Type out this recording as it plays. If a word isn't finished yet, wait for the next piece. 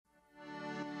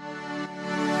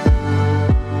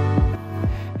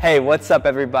Hey, what's up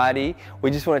everybody? We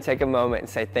just want to take a moment and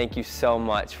say thank you so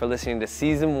much for listening to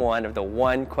season 1 of the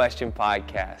One Question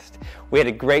Podcast. We had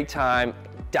a great time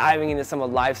diving into some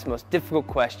of life's most difficult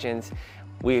questions.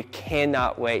 We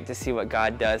cannot wait to see what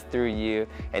God does through you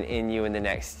and in you in the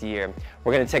next year.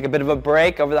 We're going to take a bit of a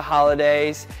break over the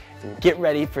holidays and get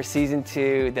ready for season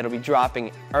 2 that'll be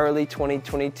dropping early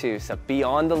 2022. So be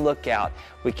on the lookout.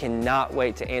 We cannot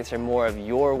wait to answer more of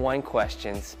your One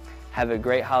questions. Have a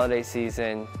great holiday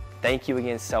season. Thank you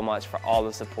again so much for all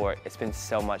the support. It's been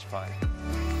so much fun.